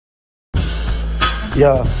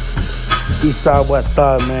Yeah, east side, west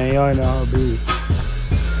side, man. Y'all know how it be.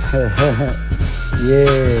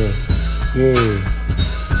 Yeah.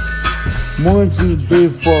 1, 2, 3,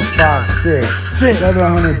 4, 5, 6.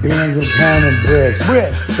 700 bands and counting bricks.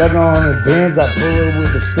 700 bands, I pull it with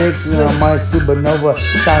the 6, and I might supernova,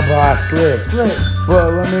 type of I slip. But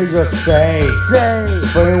let me just say,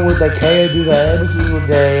 playing with the K, I do that every single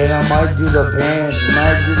day, and I might do the bands,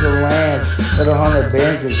 might do the land. 700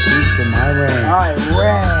 bands is cheap in my range.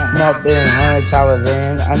 I'm up in $100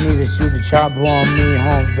 van. I need to shoot the chopper on me,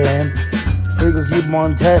 home fam. They gon' keep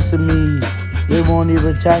on testing me. They won't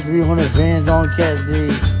even test me. 100 bands on Cat D.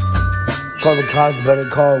 Call the cops, better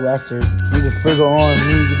call Lester. Need to figure on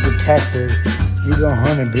me, get the tester. You got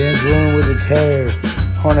 100 bands rolling with the care.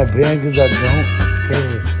 100 bands cause I don't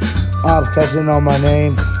care. I'm catching on my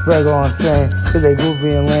name, figure on saying, cause they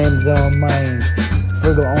goofy and lames on mine.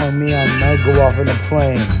 Figure on me, I might go off in a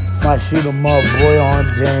plane. Might shoot 'em up, boy on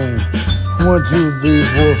Dane. 1, 2, 3,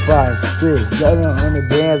 4, 5, 6. 700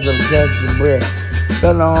 bands of catching bricks.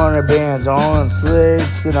 700 bands on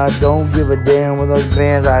slicks, and I don't give a damn with those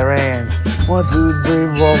bands I ran. 1, 2, 3,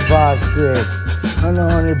 4, 5, 6.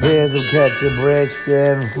 700 bands of catching bricks,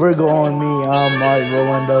 and figure on me, I might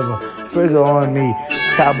rolling over. Figure on me,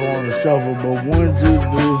 top on the sofa, but 1, 2,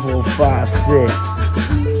 3, 4, 5, 6.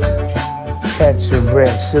 Catching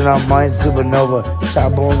bricks, and I might supernova,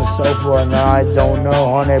 top on the sofa, and I don't know.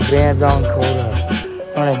 100 bands on Coda,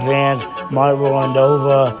 100 bands. Might roll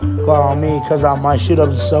over, call me cause I might shoot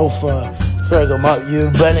up the sofa. Figure 'em up, you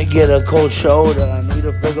better get a cold shoulder. I need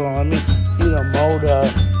a figure on me, need a motor,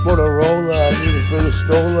 Motorola, I need a figure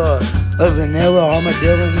stoler. A vanilla,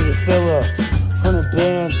 armadillo, need a filler. 100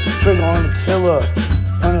 bands, figure on the killer.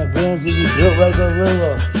 100 bands, if you built like a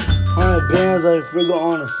gorilla. 100 bands, I figure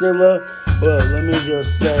on a siller. But let me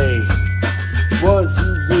just say, 1,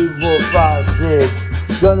 2, 3, 4, 5, 6.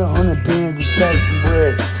 Got 100 bands to catch some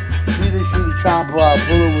bricks. Need to shoot a chopper, I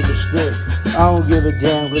pull it with a stick. I don't give a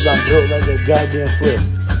damn cause I'm built like a goddamn flip.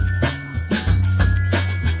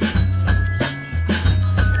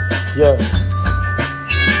 Yeah.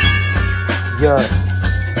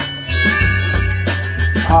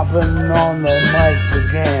 Hopping on the mic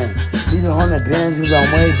again. Need 100 bands cause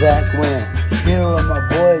I'm way back when. Here are my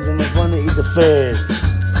boys and they're gonna eat the feds.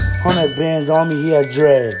 100 bands on me, he had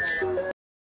dreads.